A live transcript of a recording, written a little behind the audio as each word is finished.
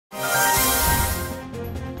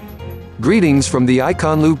Greetings from the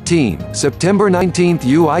IconLoop team. September 19,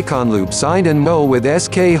 IconLoop signed an MO with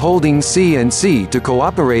SK Holdings C&C to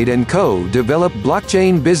cooperate and co-develop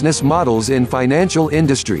blockchain business models in financial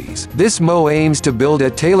industries. This MO aims to build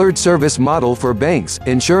a tailored service model for banks,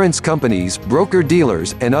 insurance companies,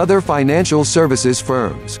 broker-dealers, and other financial services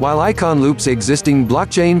firms. While IconLoop's existing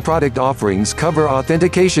blockchain product offerings cover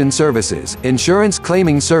authentication services, insurance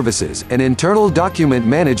claiming services, and internal document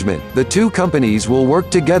management, the two companies will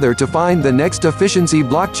work together to find the next efficiency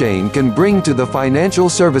blockchain can bring to the financial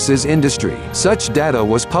services industry. Such data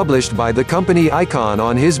was published by the company Icon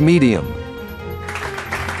on his Medium.